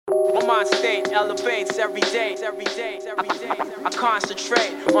mind state elevates every day. I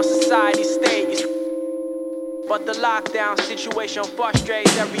concentrate on society's state, but the lockdown situation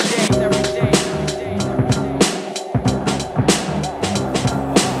frustrates every day.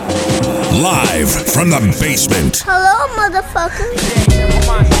 Live from the basement. Hello, motherfucker.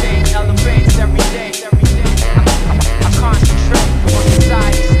 My mind state elevates every day. I concentrate on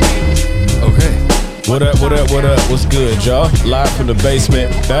society's state. Okay. What up? What's good, y'all? Live from the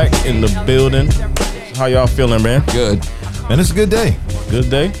basement, back in the building. How y'all feeling, man? Good. Man, it's a good day. Good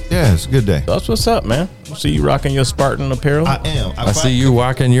day? Yeah, it's a good day. That's what's up, man. I see you rocking your Spartan apparel. I am. I see you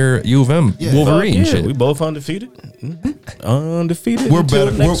walking your U of M Wolverine shit. We both undefeated. Undefeated We're until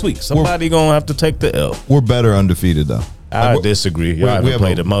better. next week. Somebody gonna have to take the L. We're better undefeated, though. I disagree. Y'all haven't have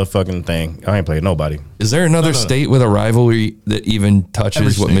played a motherfucking thing. I ain't played nobody. Is there another state with a rivalry that even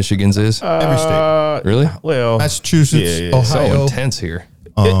touches what Michigan's is? Every state. Really? Well, Massachusetts, yeah. Ohio. So intense here.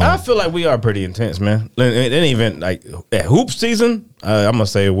 I feel like we are pretty intense, man. It ain't even like at hoop season. I'm gonna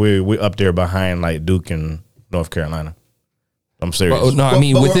say we're up there behind like Duke and North Carolina. I'm serious. Well, no, I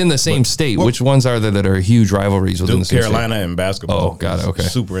mean within the same state. Which ones are there that are huge rivalries within Duke, the same Carolina, state? and basketball. Oh, got it. Okay.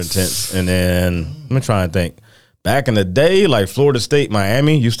 Super intense. And then I'm trying to think. Back in the day, like Florida State,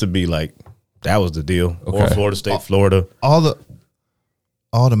 Miami used to be like that was the deal. Okay. Or Florida State, Florida. All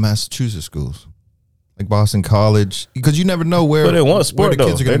the Massachusetts schools, like Boston College, because you never know where. But they want where sport the though.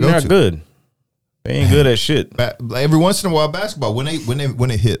 kids are They're going to go not to. good. They ain't good at shit. Every once in a while, basketball when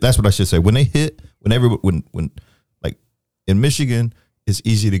it hit. That's what I should say. When they hit, when like in Michigan, it's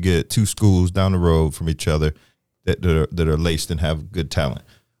easy to get two schools down the road from each other that are laced and have good talent.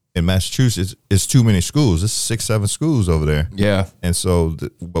 In Massachusetts, it's too many schools. It's 6-7 schools over there. Yeah. And so,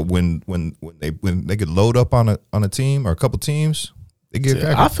 but when they get load up on a team or a couple teams, they get.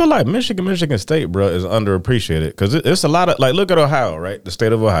 I feel like Michigan State, bro, is underappreciated because it's a lot of like look at Ohio, right? The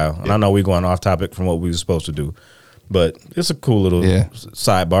state of Ohio, and I know we're going off topic from what we were supposed to do, but it's a cool little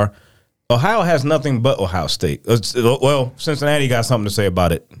sidebar. Ohio has nothing but Ohio State. Well, Cincinnati got something to say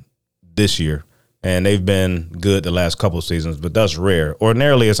about it this year. And they've been good the last couple of seasons, but that's rare.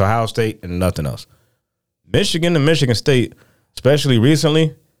 Ordinarily, it's Ohio State and nothing else. Michigan and Michigan State, especially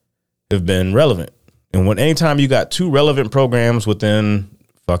recently, have been relevant. And anytime you got two relevant programs within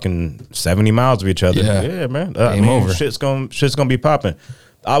fucking 70 miles of each other, yeah man, Game over. Shit's gonna be popping.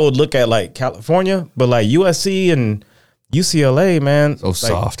 I would look at like California, but like USC and UCLA, man, So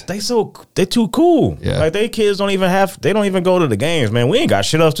soft. They too cool. Yeah. Like they kids don't even go to the games, man. We ain't got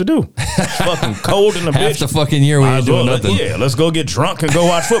shit else to do. It's fucking cold in the Half bitch. the fucking year we ain't doing nothing. Yeah, let's go get drunk and go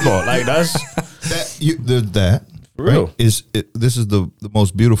watch football. Like that's that for real. Right, this is the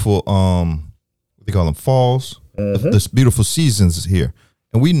most beautiful what they call them falls. This beautiful seasons here,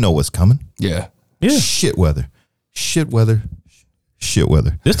 and we know what's coming. Yeah. Shit weather.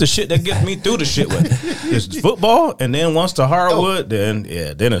 This the shit that gets me through the shit weather. It's football, and then once the hardwood, then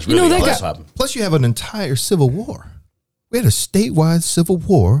it's really popping. Plus, you have an entire civil war. We had a statewide civil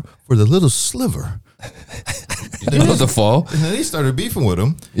war for the little sliver. The fall. And then they started beefing with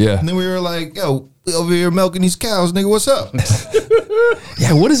them. Yeah. And then we were like, yo, we over here milking these cows, nigga, what's up?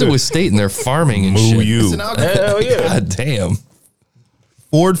 Yeah, what is it with state and their farming and shit? You. Hell yeah. God damn.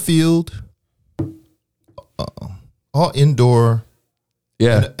 Ford Field, all indoor.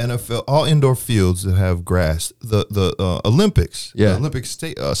 Yeah. NFL, all indoor fields that have grass. The Olympics, Yeah. the Olympic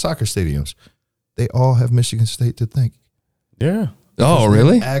soccer stadiums, they all have Michigan State to thank. Yeah. Oh,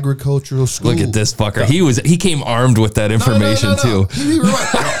 really? Agricultural school. Look at this fucker. He came armed with that information too. He was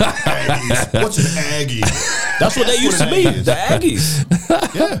right. Aggies. What's an Aggie? That's what they used to be. The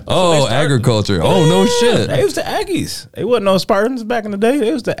Aggies. Yeah. Oh, agriculture. Oh, no shit. They was the Aggies. They wasn't no Spartans back in the day.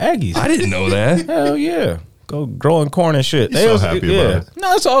 They was the Aggies. I didn't know that. Hell yeah. Go growing corn and shit. You're so happy about it.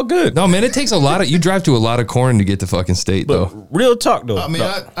 No, it's all good. No, man, it takes a lot of, you drive to a lot of corn to get to fucking state But though. real talk though. I mean,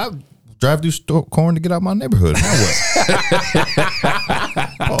 I drive through corn to get out my neighborhood. Now what?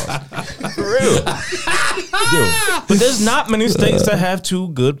 For real. But there's not many states that have two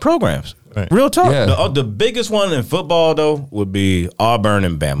good programs. Right. Real talk. Yeah. The biggest one in football though would be Auburn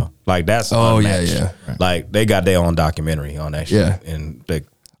and Bama. Like that's unmatched. yeah. Like they got their own documentary on that shit. Yeah. And they,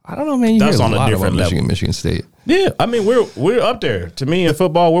 I don't know, man. You That's hear on a a lot different about level. Michigan State. yeah, I mean we're up there. To me in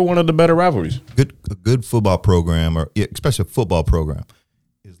football, we're one of the better rivalries. A good football program, or especially a football program,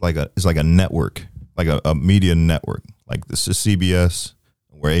 is like a network, like a media network. Like this is CBS,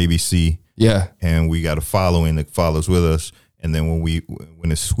 we're ABC. Yeah. And we got a following that follows with us. And then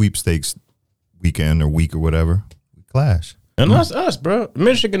when it's sweepstakes weekend or week or whatever, we clash. And that's us, bro.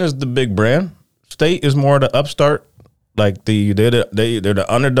 Michigan is the big brand. State is more the upstart. Like they're the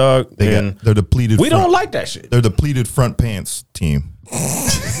underdog. They're depleted. We don't like that shit. They're depleted front pants team.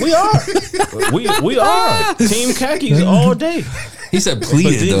 We are. we are team khakis all day. He said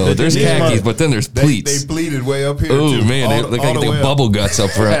pleated though. There's khakis, but then there's pleats. They pleated way up here. Oh man, they look like they got bubble guts up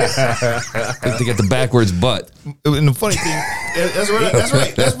front. Like they got the backwards butt. And the funny thing, that's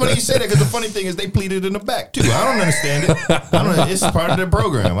right. That's funny you say that because the funny thing is they pleated in the back too. I don't understand it. It's part of their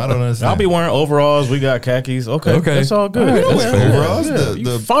program. I don't understand. I'll be wearing overalls. We got khakis. Okay. That's all good. We don't wear overalls.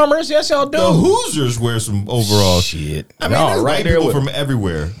 The farmers, yes, y'all do. The Hoosiers wear some overalls. Shit. I mean, there's white people from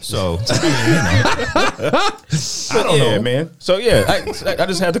everywhere. So I don't know, man. So yeah. I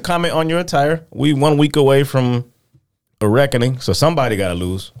just had to comment on your attire. We 1 week away from a reckoning, so somebody got to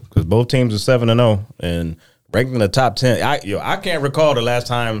lose because both teams are 7-0 and ranked in the top 10. I can't recall the last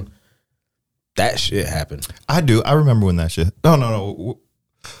time that shit happened. I do. I remember when that shit. No.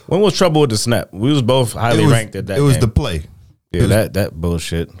 When was trouble with the snap? We was both highly ranked at that. It was game. the play. Yeah, that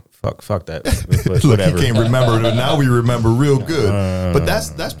bullshit. Fuck that. Look, he can't remember it. Now we remember real good. But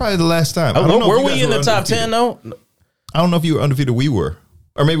that's probably the last time. I don't know were we in the top 10 though? I don't know if you were undefeated. We were,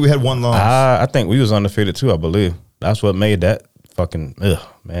 or maybe we had one loss. I think we was undefeated too. I believe that's what made that fucking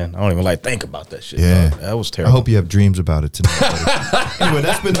man. I don't even like think about that shit. Yeah, that was terrible. I hope you have dreams about it tonight. Anyway,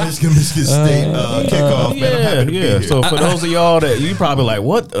 that's been the Michigan State kickoff. Man, I'm happy to be here. So for those of y'all that you probably like,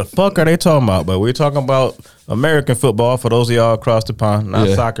 what the fuck are they talking about? But we're talking about American football. For those of y'all across the pond, not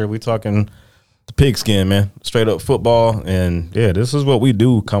soccer. We talking the pigskin, man. Straight up football, and this is what we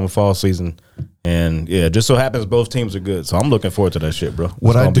do come fall season. And just so happens both teams are good. So I'm looking forward to that shit, bro.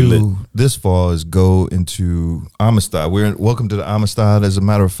 What I do this fall is go into Amistad. Welcome to the Amistad. As a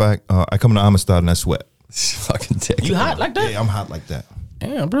matter of fact, I come to Amistad and I sweat. Fucking dick. You hot like that? Yeah, I'm hot like that.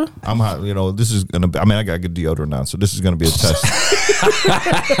 Damn, bro. I'm hot. You know, this is gonna be, I mean, I got good deodorant now, so this is gonna be a test.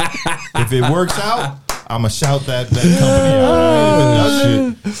 If it works out, I'ma shout that company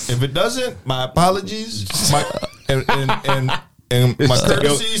out. If it doesn't, my apologies. And my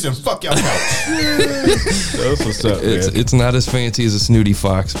courtesies and fuck y'all couch. That's what's up, man. It's not as fancy as a snooty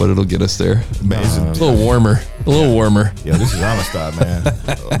fox, but it'll get us there. Amazing. A little warmer. warmer. Yeah, this is Amistad, man.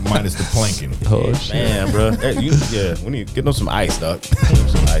 Minus the planking. Oh, shit. Man, bro. Hey, we need to get them some ice, dog. Get them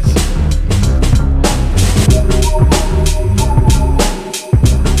some ice.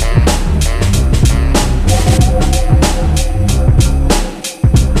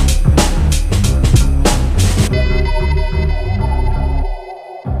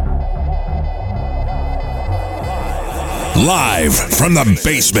 Live from the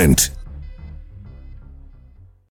basement.